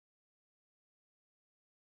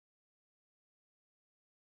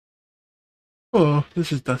Hello,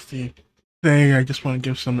 this is Dusty. Today I just want to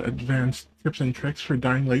give some advanced tips and tricks for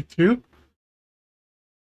Dying Light 2.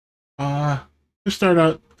 Uh, to start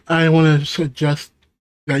out, I want to suggest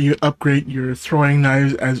that you upgrade your throwing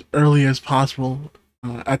knives as early as possible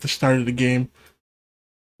at the start of the game.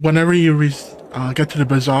 Whenever you get to the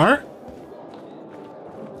bazaar,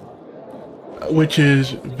 which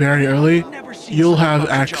is very early, you'll have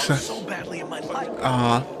access.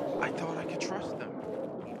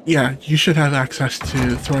 Yeah, you should have access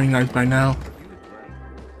to throwing knives by now.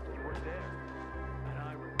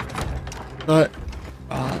 But,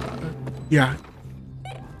 yeah.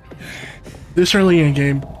 This early in the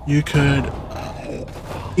game, you could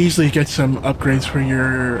easily get some upgrades for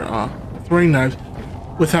your throwing knives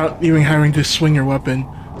without even having to swing your weapon.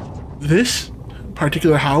 This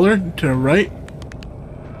particular howler to the right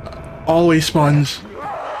always spawns.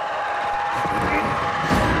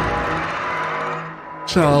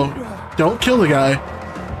 So, don't kill the guy.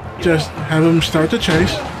 Just have him start the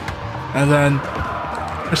chase, and then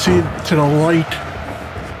proceed to the light,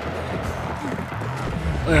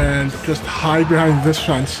 and just hide behind this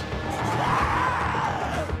fence.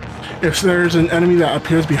 If there's an enemy that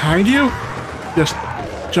appears behind you, just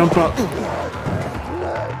jump up.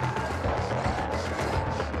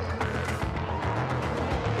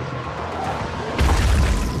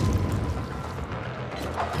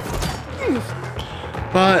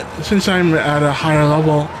 But since I'm at a higher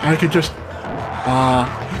level, I could just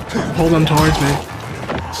pull them towards me.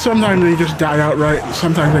 Sometimes they just die outright,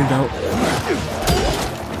 sometimes they don't.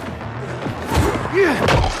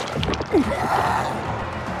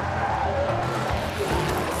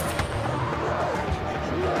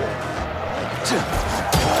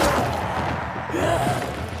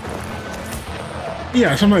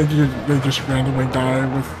 Yeah, sometimes they just randomly die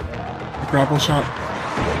with a grapple shot.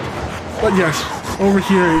 But yes, over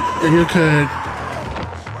here you could...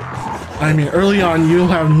 I mean, early on you'll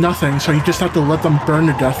have nothing, so you just have to let them burn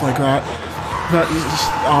to death like that. But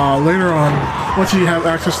later on, once you have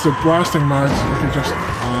access to blasting mods, you can just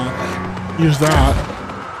use that.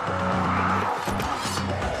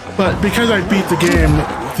 But because I beat the game,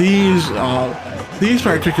 these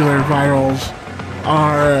particular virals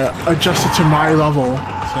are adjusted to my level,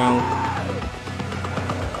 so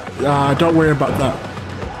don't worry about that.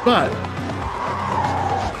 But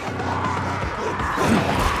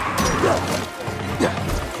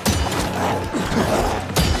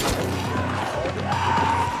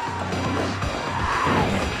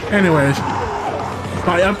anyways,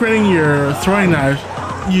 by upgrading your throwing knives,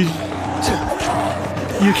 you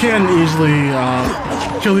can easily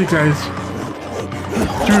kill these guys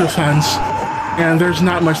through the fence, and there's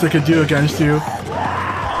not much they could do against you.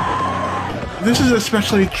 This is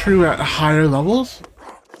especially true at higher levels.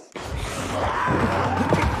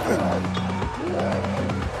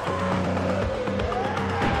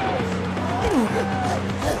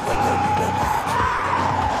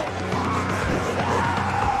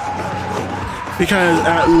 Because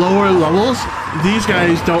at lower levels, these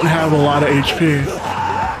guys don't have a lot of HP,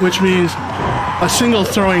 which means a single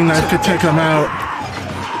throwing knife could take them out.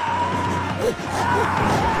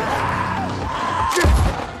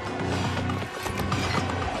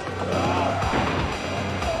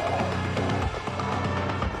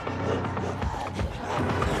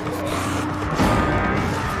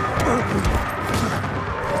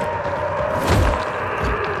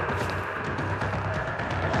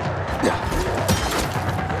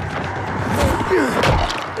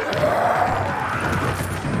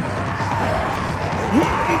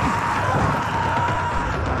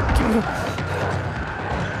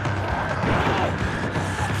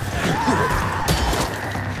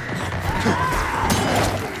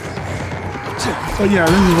 But yeah,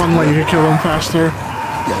 this is one way you can kill them faster.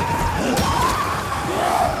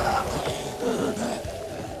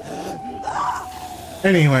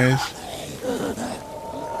 Anyways,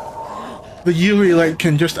 the UV light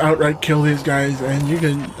can just outright kill these guys, and you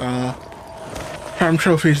can farm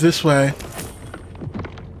trophies this way.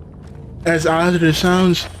 As odd as it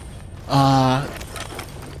sounds,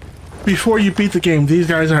 before you beat the game, these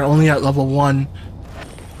guys are only at level 1.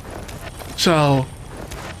 So,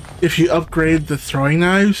 if you upgrade the throwing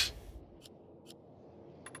knives,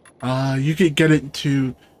 you could get it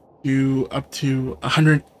to do up to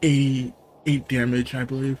 188 damage, I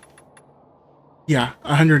believe. Yeah,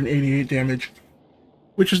 188 damage,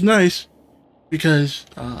 which is nice because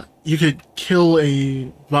you could kill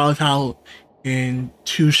a volatile in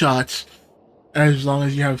 2 shots as long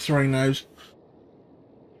as you have throwing knives,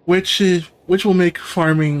 which will make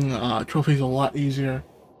farming trophies a lot easier.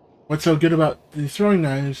 What's so good about the throwing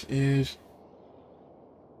knives is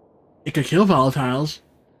It could kill volatiles.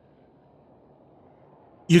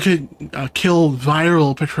 You could kill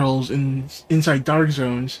viral patrols inside dark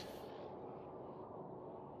zones.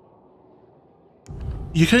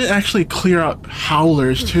 You could actually clear out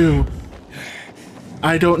howlers too.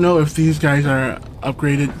 I don't know if these guys are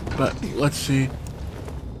upgraded, but let's see.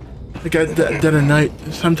 Like at Dead of Night,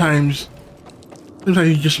 sometimes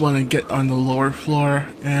you just want to get on the lower floor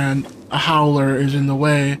and a howler is in the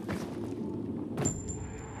way.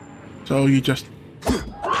 So you just...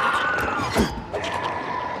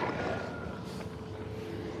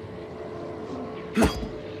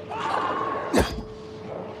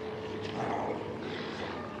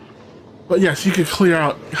 But yes, you could clear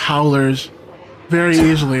out howlers very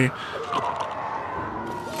easily.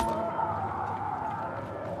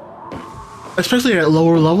 Especially at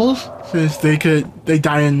lower levels, since they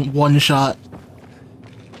die in one shot.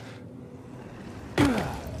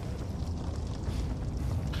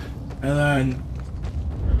 And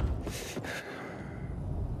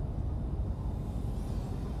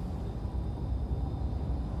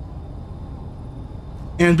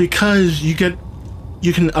then because you can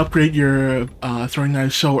upgrade your throwing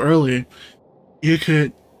knives so early, this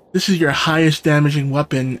is your highest damaging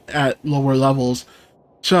weapon at lower levels.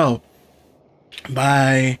 So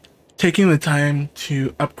by taking the time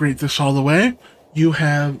to upgrade this all the way, you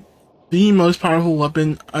have the most powerful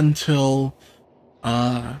weapon until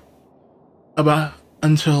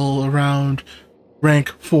around rank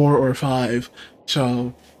 4 or 5.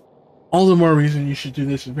 So all the more reason you should do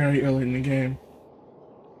this very early in the game.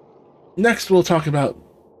 Next, we'll talk about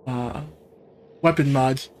weapon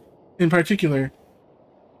mods. In particular,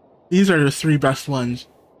 these are the 3 best ones: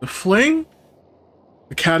 the fling,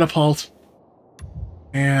 the catapult,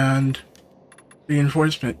 and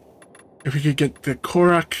reinforcement. If you could get the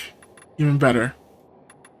Korok, even better.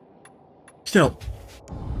 Still,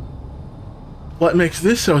 what makes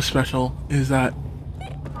this so special is that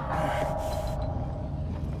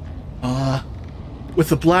with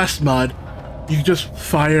the blast mod, you just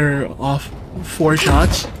fire off 4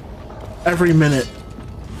 shots every minute.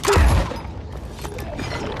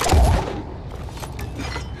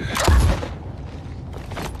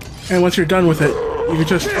 And once you're done with it, you can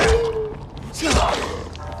just...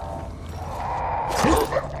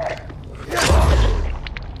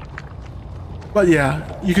 But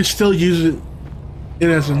yeah, you can still use it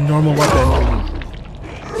as a normal weapon.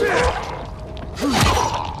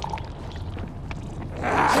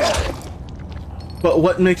 But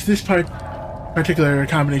what makes this particular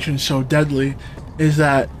combination so deadly is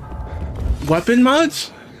that weapon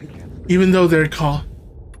mods, even though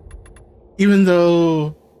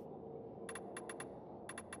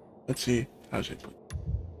let's see, how should I put it?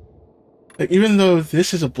 Like, even though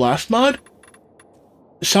this is a blast mod,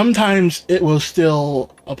 sometimes it will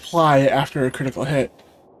still apply after a critical hit.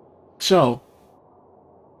 So,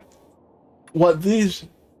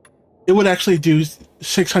 it would actually do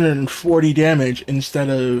 640 damage instead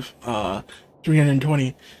of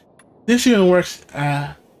 320. This even works.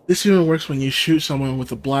 This even works when you shoot someone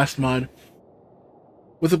with a blast mod.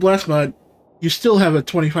 With a blast mod, you still have a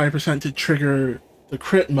 25% to trigger the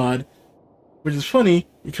crit mod, which is funny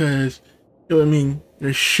because it would mean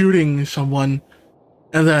you're shooting someone,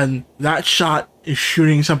 and then that shot is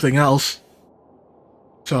shooting something else.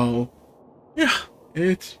 So, yeah,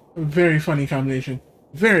 it's a very funny combination.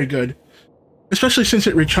 Very good. Especially since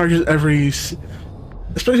it recharges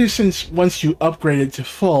especially since once you upgrade it to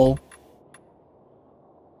full,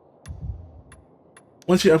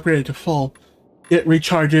 it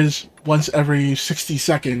recharges once every 60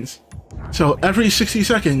 seconds. So every 60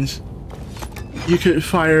 seconds, you could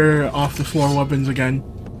fire off the 4 weapons again.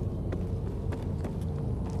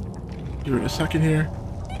 Give it a second here.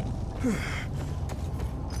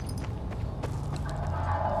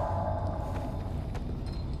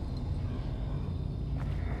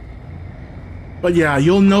 But yeah,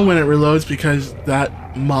 you'll know when it reloads because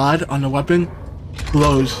that mod on the weapon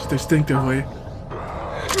glows distinctively.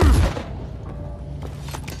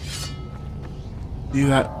 See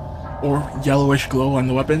that or yellowish glow on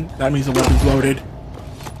the weapon? That means the weapon's loaded.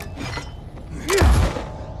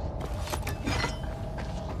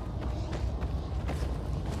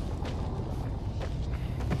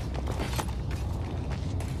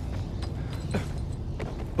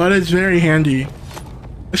 But it's very handy,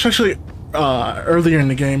 especially earlier in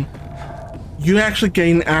the game. You actually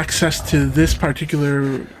gain access to this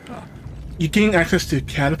particular... you gain access to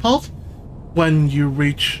catapult when you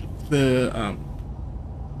reach the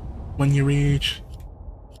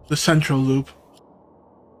central loop.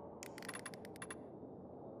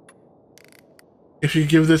 if you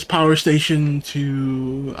give this power station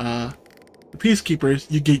to the peacekeepers,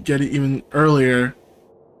 you get it even earlier.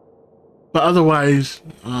 But otherwise,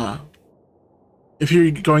 if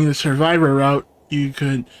you're going the survivor route, you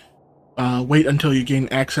could wait until you gain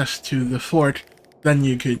access to the fort. Then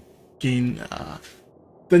you could gain.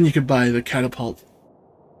 Then you could buy the catapult.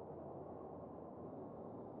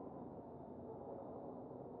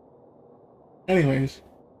 Anyways,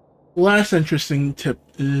 the last interesting tip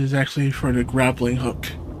is actually for the grappling hook.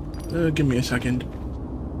 Give me a second.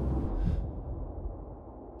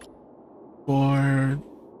 For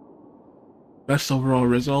best overall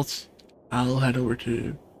results, I'll head over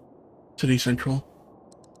to City Central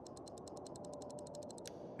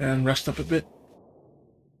and rest up a bit.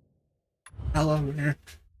 However,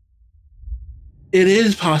 it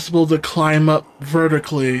is possible to climb up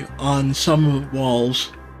vertically on some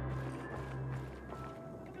walls.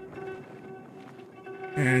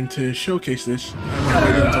 And to showcase this, I'm gonna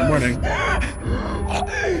wait until morning.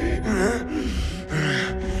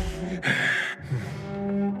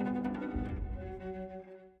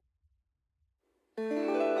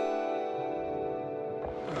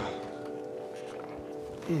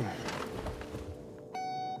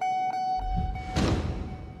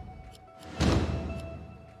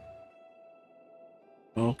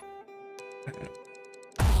 Oh.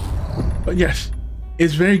 But yes,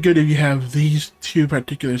 it's very good if you have these two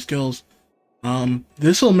particular skills.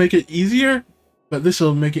 This will make it easier, but this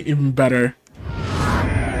will make it even better.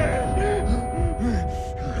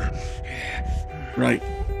 Right,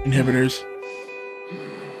 inhibitors.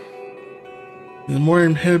 The more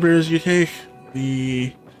inhibitors you take,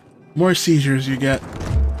 the more seizures you get.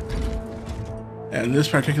 And this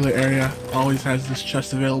particular area always has this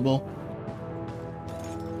chest available.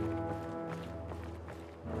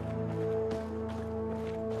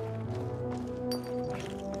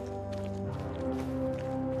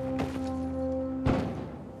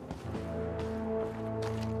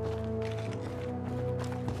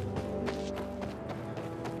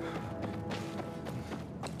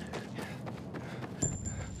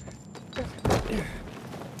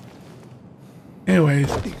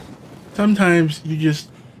 Anyways, sometimes you just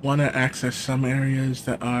want to access some areas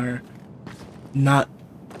that are not...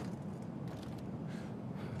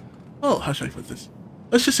 Oh, how should I put this?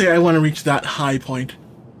 Let's just say I want to reach that high point.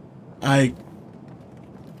 There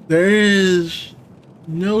is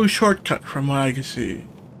no shortcut from what I can see,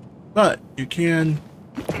 but you can...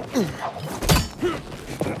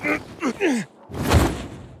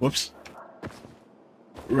 Whoops.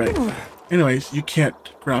 Right. Anyways, you can't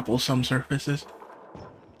grapple some surfaces.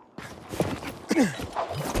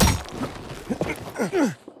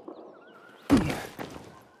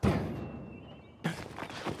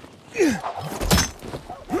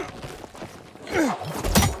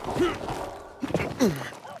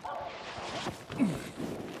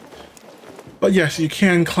 But yes, you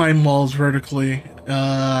can climb walls vertically,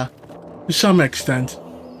 to some extent,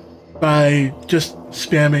 by just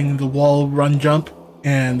spamming the wall run jump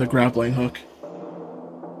and the grappling hook.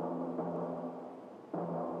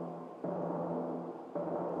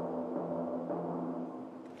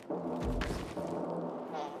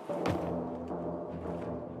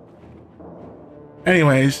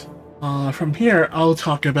 Anyways, from here I'll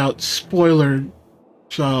talk about spoiler,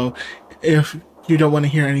 so if you don't want to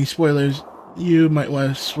hear any spoilers, you might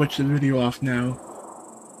want to switch the video off now.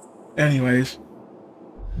 Anyways.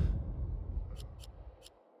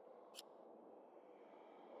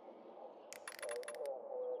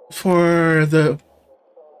 For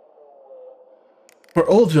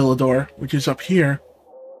Old Villador, which is up here,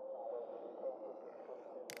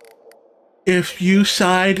 if you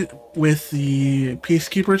side with the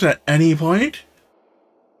peacekeepers at any point,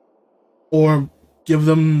 or give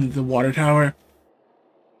them the water tower,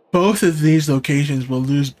 both of these locations will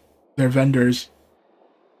lose their vendors.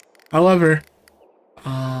 However,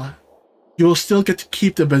 you will still get to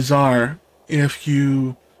keep the bazaar if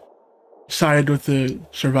you side with the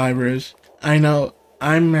survivors. I know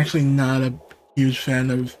I'm actually not a huge fan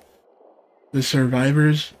of the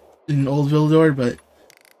survivors in Old Villador, but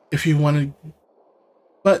if you want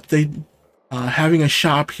to, having a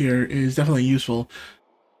shop here is definitely useful.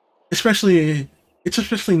 It's especially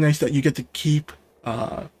nice that you get to keep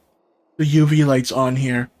the UV lights on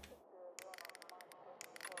here.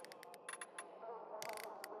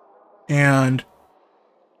 And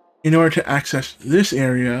in order to access this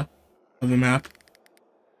area of the map,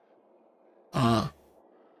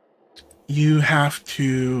 you have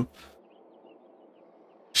to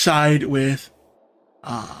side with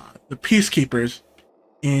the peacekeepers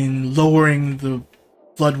in lowering the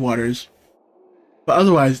floodwaters. But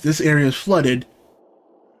otherwise, this area is flooded,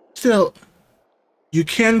 still, you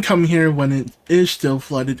can come here when it is still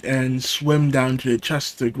flooded and swim down to the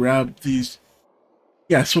chest to grab these.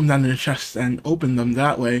 Yeah, swim down to the chest and open them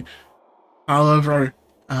that way. However,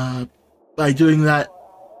 by doing that,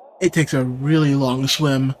 it takes a really long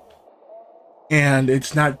swim, and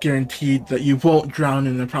it's not guaranteed that you won't drown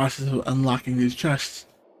in the process of unlocking these chests.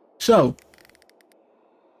 So,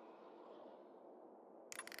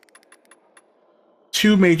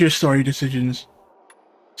 two major story decisions.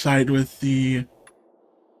 Side with the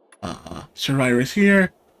survivors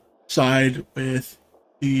here, side with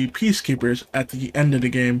the peacekeepers at the end of the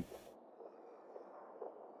game.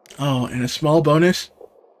 Oh, and a small bonus.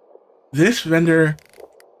 This vendor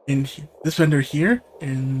here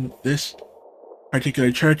in this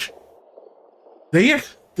particular church,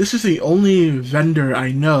 this is the only vendor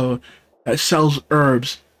I know that sells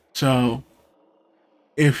herbs. So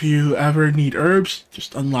if you ever need herbs,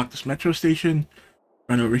 just unlock this metro station,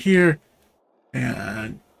 run over here,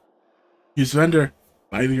 and use the vendor,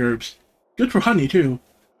 buy the herbs. Good for honey too.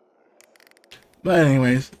 But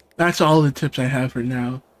anyways, that's all the tips I have for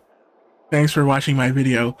now. Thanks for watching my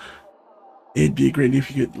video. It'd be great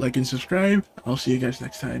if you could like and subscribe. I'll see you guys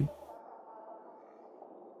next time.